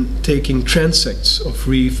and taking transects of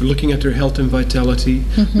reef, looking at their health and vitality.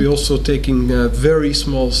 We're also taking very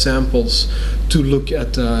small samples to look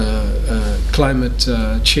at climate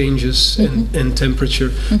changes and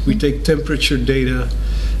temperature. We take temperature data.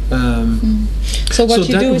 So what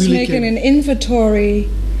you do is really making an inventory.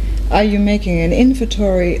 Are you making an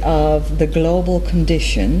inventory of the global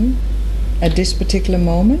condition at this particular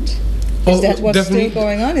moment? Is that what's still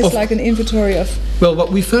going on? It's like an inventory of... Well,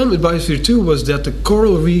 what we found with Biosphere2 was that the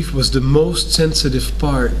coral reef was the most sensitive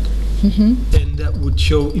part, and that would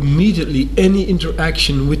show immediately any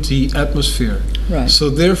interaction with the atmosphere. Right.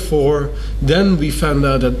 So therefore, then we found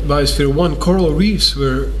out that Biosphere1 coral reefs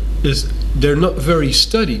they're not very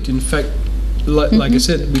studied. In fact, like I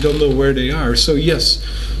said, we don't know where they are. So yes,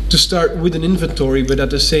 to start with an inventory, but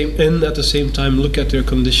at the same time look at their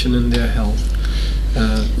condition and their health.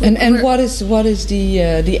 And what is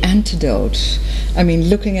the antidote? I mean,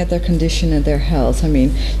 looking at their condition and their health. I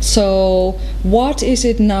mean, so what is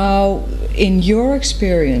it now in your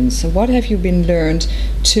experience? What have you been learned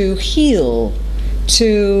to heal,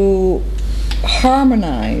 to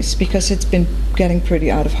harmonize? Because it's been getting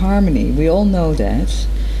pretty out of harmony. We all know that.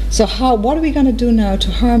 So what are we going to do now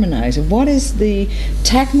to harmonize? What is the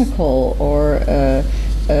technical or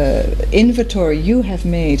inventory you have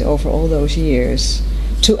made over all those years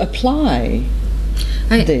to apply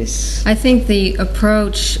this? I think the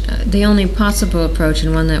approach, the only possible approach,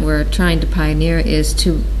 and one that we're trying to pioneer, is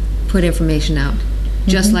to put information out,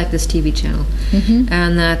 just like this TV channel.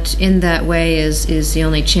 And that in that way is the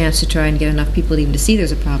only chance to try and get enough people even to see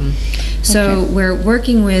there's a problem. So we're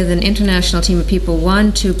working with an international team of people,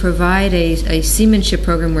 one, to provide a seamanship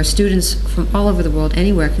program where students from all over the world,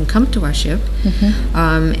 anywhere, can come to our ship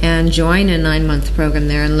and join a 9-month program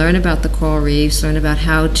there and learn about the coral reefs, learn about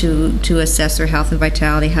how to assess their health and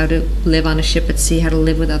vitality, how to live on a ship at sea, how to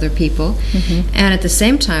live with other people. And at the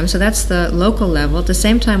same time, so that's the local level, at the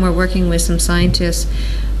same time we're working with some scientists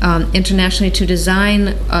internationally to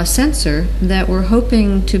design a sensor that we're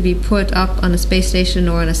hoping to be put up on a space station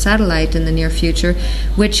or on a satellite in the near future,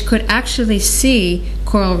 which could actually see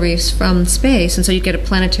coral reefs from space, and so you get a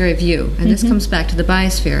planetary view. And this comes back to the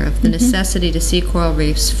biosphere, of the necessity to see coral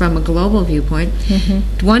reefs from a global viewpoint.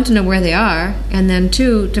 One, to know where they are, and then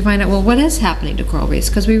two, to find out, well, what is happening to coral reefs,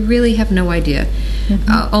 because we really have no idea.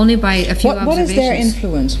 Only by a few observations. What is their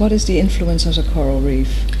influence? What is the influence of a coral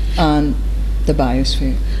reef on the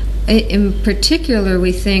biosphere? In particular,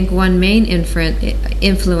 we think one main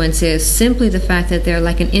influence is simply the fact that they're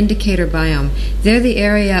like an indicator biome. They're the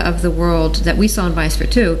area of the world that we saw in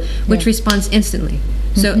Biosphere2, which responds instantly.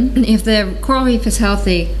 So if the coral reef is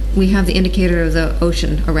healthy, we have the indicator of the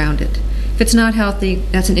ocean around it. If it's not healthy,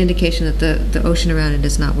 that's an indication that the ocean around it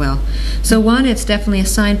is not well. So one, it's definitely a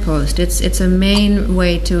signpost. It's a main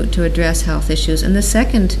way to address health issues. And the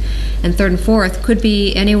second and third and fourth could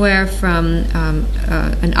be anywhere from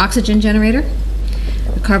an oxygen generator,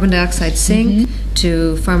 a carbon dioxide sink,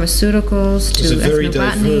 to pharmaceuticals, It's to very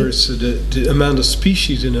ethnobotany. diverse. The amount of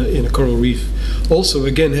species in a coral reef also,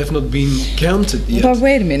 again, have not been counted yet. But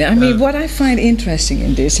wait a minute. I mean, what I find interesting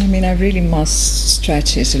in this, I mean, I really must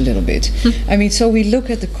stretch this a little bit. I mean, so we look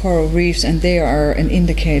at the coral reefs, and they are an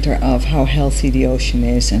indicator of how healthy the ocean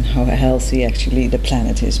is and how healthy actually the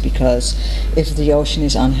planet is. Because if the ocean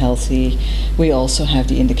is unhealthy, we also have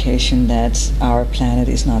the indication that our planet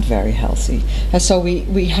is not very healthy. And so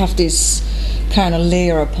we have this kind of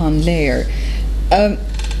layer upon layer.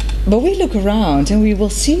 But we look around and we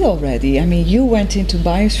will see already, I mean, you went into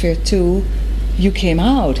Biosphere2, you came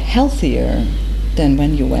out healthier than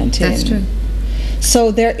when you went in. That's true.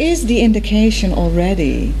 So there is the indication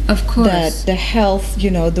already, of course, that the health,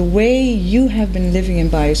 you know, the way you have been living in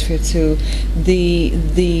Biosphere2,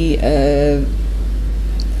 the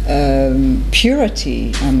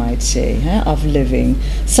purity, I might say, of living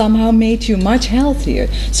somehow made you much healthier.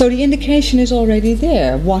 So the indication is already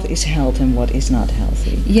there. What is health and what is not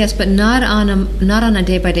healthy? Yes, but not on a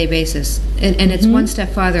day-by-day basis. And it's one step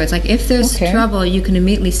farther. It's like if there's trouble, you can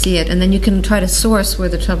immediately see it, and then you can try to source where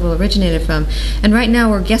the trouble originated from. And right now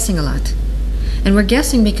we're guessing a lot. And we're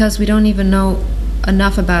guessing because we don't even know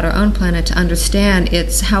enough about our own planet to understand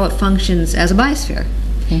how it functions as a biosphere.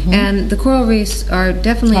 And the coral reefs are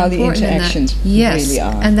definitely how important the interactions in that. Yes, really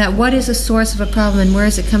are. and that what is the source of a problem and where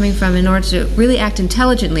is it coming from in order to really act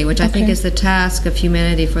intelligently, which I think is the task of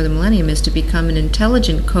humanity for the millennium, is to become an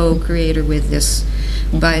intelligent co-creator with this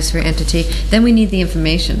biosphere entity. Then we need the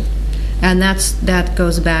information. And that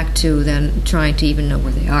goes back to then trying to even know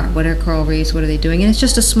where they are. What are coral reefs? What are they doing? And it's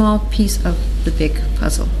just a small piece of the big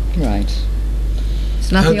puzzle. Right.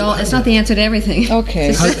 It's not the answer to everything.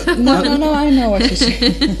 Okay. No, I know what you're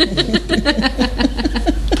saying.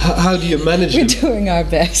 How do you manage We're them? doing our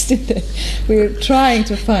best. We're trying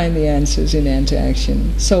to find the answers in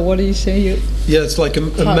interaction. So what do you say? Yeah, it's like a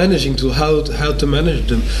managing tool, how to manage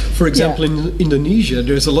them. For example, in Indonesia,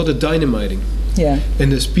 there's a lot of dynamiting. Yeah.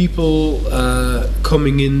 And there's people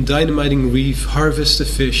coming in, dynamiting reef, harvest the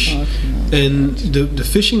fish, and the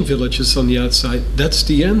fishing villages on the outside. That's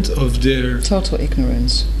the end of their total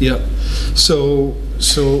ignorance. Yeah. So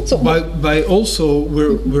by also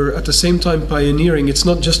we're at the same time pioneering. It's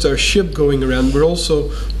not just our ship going around. We're also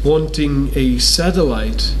wanting a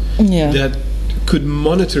satellite that could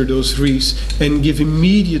monitor those reefs and give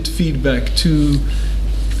immediate feedback to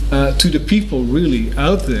the people really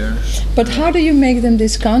out there. But how do you make them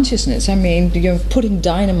this consciousness? I mean, you're putting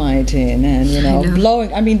dynamite in and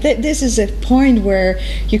blowing. I mean, this is a point where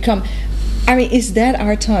you come. I mean, is that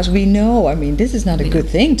our task? We know. I mean, this is not a good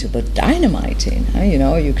thing to put dynamite in.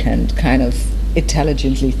 You can kind of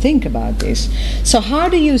intelligently think about this. So how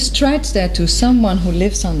do you stretch that to someone who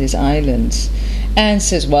lives on these islands and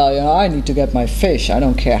says, well, I need to get my fish. I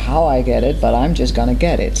don't care how I get it, but I'm just gonna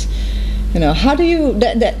get it. How do you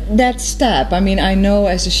that step? I mean, I know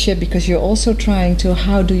as a ship, because you're also trying to,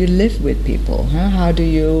 how do you live with people? How do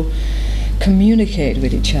you communicate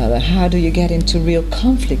with each other? How do you get into real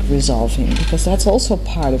conflict resolving? Because that's also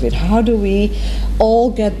part of it. How do we all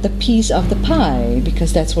get the piece of the pie?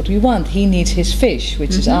 Because that's what we want. He needs his fish,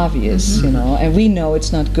 which is obvious, and we know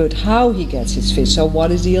it's not good how he gets his fish. So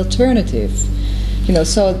what is the alternative?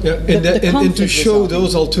 So and to show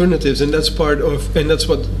those alternatives, and that's why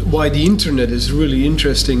the internet is really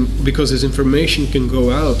interesting, because this information can go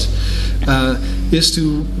out, is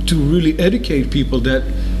to really educate people that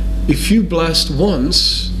if you blast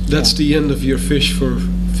once, that's the end of your fish for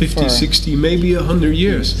 50, 60, maybe 100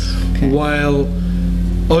 years. While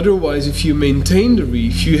otherwise, if you maintain the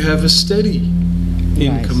reef, you have a steady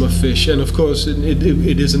income of fish, and of course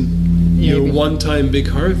it isn't your one-time big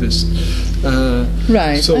harvest. So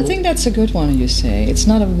I think that's a good one you say. It's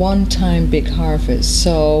not a one-time big harvest.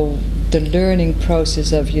 So the learning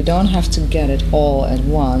process of, you don't have to get it all at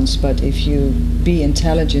once, but if you be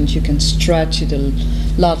intelligent, you can stretch it a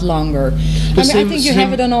lot longer. I think you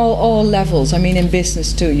have it on all levels. I mean, in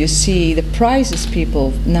business too, you see the prices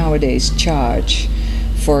people nowadays charge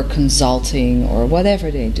for consulting or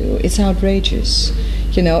whatever they do. It's outrageous.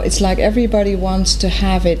 It's like everybody wants to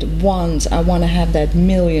have it once. I want to have that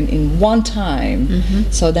million in one time,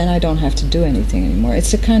 so then I don't have to do anything anymore.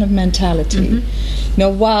 It's a kind of mentality.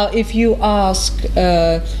 While if you ask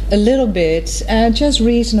a little bit, just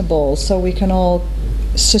reasonable, so we can all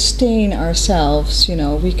sustain ourselves,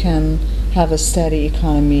 we can have a steady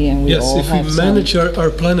economy, and we all have if we manage our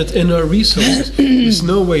planet and our resources, there's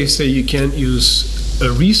no way to say you can't use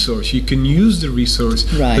a resource. You can use the resource,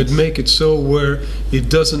 but make it so where it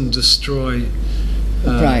doesn't destroy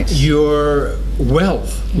your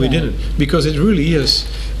wealth within it, because it really is.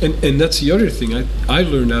 And that's the other thing I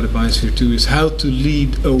learned out of Biosphere2 is how to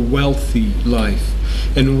lead a wealthy life.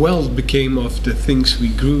 And wealth became of the things we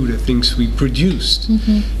grew, the things we produced,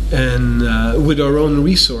 and with our own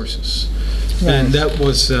resources. And that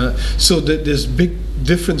was so that there's big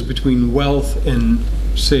difference between wealth and,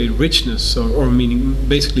 say, richness, or meaning,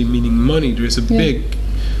 basically meaning money. There is a big,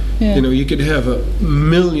 you know, you could have $1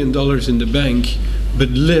 million in the bank, but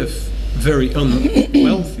live very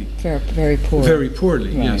unwealthy. Very poor. Very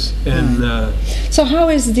poorly, yes. And so how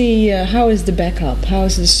is the backup? How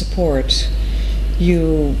is the support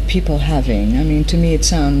you people having? I mean, to me it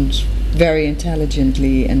sounds very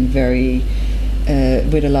intelligently and very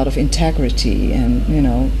with a lot of integrity, and you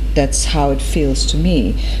know, that's how it feels to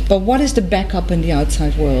me. But what is the backup in the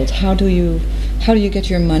outside world? How do you get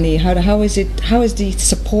your money? How is the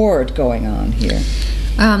support going on here?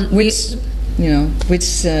 Which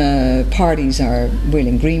parties are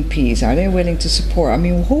willing? Greenpeace, are they willing to support? I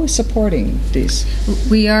mean, who is supporting this?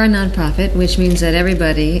 We are a nonprofit, which means that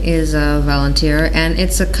everybody is a volunteer, and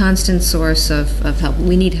it's a constant source of help.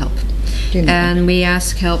 We need help. And we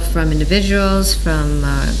ask help from individuals, from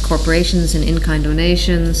corporations and in-kind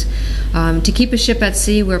donations. To keep a ship at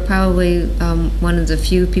sea, we're probably one of the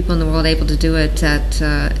few people in the world able to do it at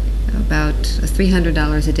about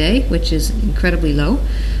 $300 a day, which is incredibly low.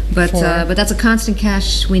 But that's a constant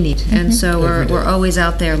cash we need, and so we're always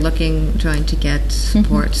out there looking, trying to get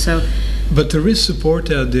support. So, but there is support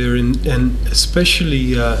out there, and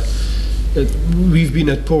especially we've been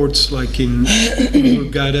at ports like in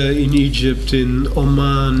Hurghada in Egypt, in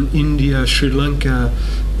Oman, India, Sri Lanka,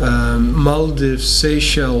 Maldives,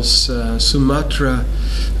 Seychelles, Sumatra,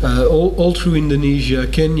 all through Indonesia,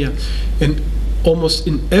 Kenya, and almost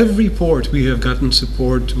in every port we have gotten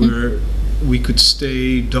support where we could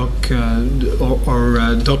stay, dock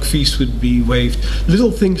fees would be waived. Little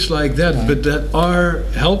things like that, but that are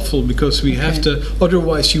helpful because we have to,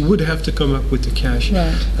 otherwise you would have to come up with the cash.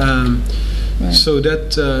 So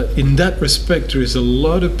that in that respect there is a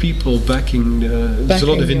lot of people backing, there's a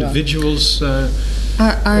lot of individuals.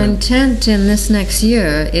 Our intent in this next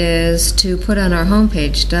year is to put on our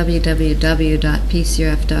homepage, www.pcrf.org,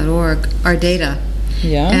 our data.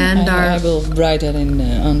 And I will write that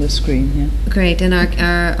on the screen. Great. And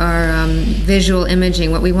our visual imaging.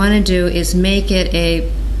 What we want to do is make it a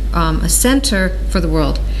center for the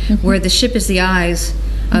world, where the ship is the eyes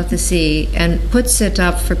of the sea, and puts it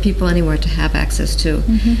up for people anywhere to have access to.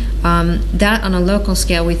 That on a local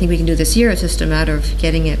scale we think we can do this year. It's just a matter of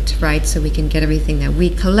getting it right so we can get everything that we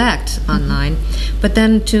collect online. But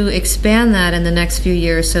then to expand that in the next few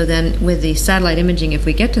years, so then with the satellite imaging, if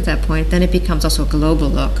we get to that point, then it becomes also a global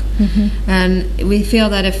look. And we feel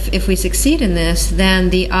that if we succeed in this, then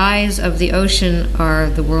the eyes of the ocean are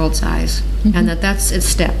the world's eyes, and that's a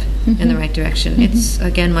step in the right direction. It's,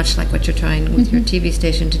 again, much like what you're trying with your TV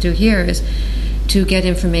station to do here, is to get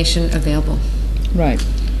information available.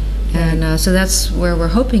 And so that's where we're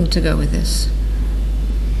hoping to go with this.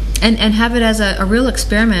 And have it as a real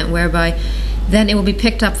experiment whereby then it will be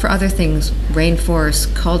picked up for other things,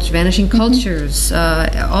 rainforests, vanishing cultures,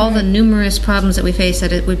 all the numerous problems that we face,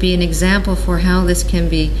 that it would be an example for how this can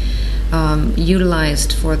be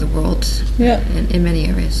utilized for the world in many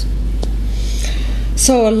areas.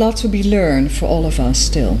 So a lot to be learned for all of us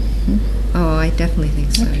still. Oh, I definitely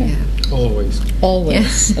think so,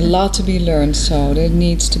 Always. A lot to be learned, so there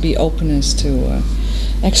needs to be openness to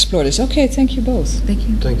explore this. Okay, thank you both. Thank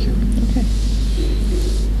you. Thank you. Okay.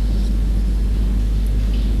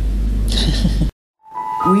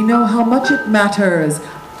 We know how much it matters.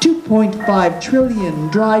 2.5 trillion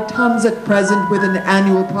dry tons at present, with an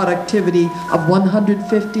annual productivity of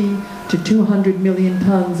 150 to 200 million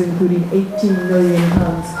tons, including 18 million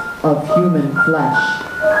tons of human flesh,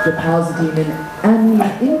 depositing an annual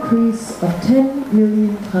increase of 10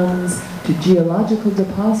 million tons to geological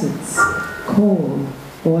deposits, coal,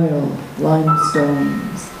 oil,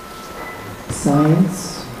 limestones.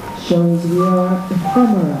 Science shows we are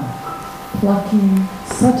ephemera, plucking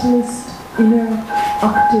subtlest inner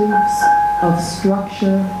octaves of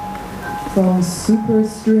structure from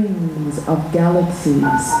superstrings of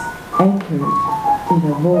galaxies anchored in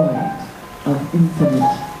a void of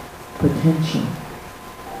infinite potential.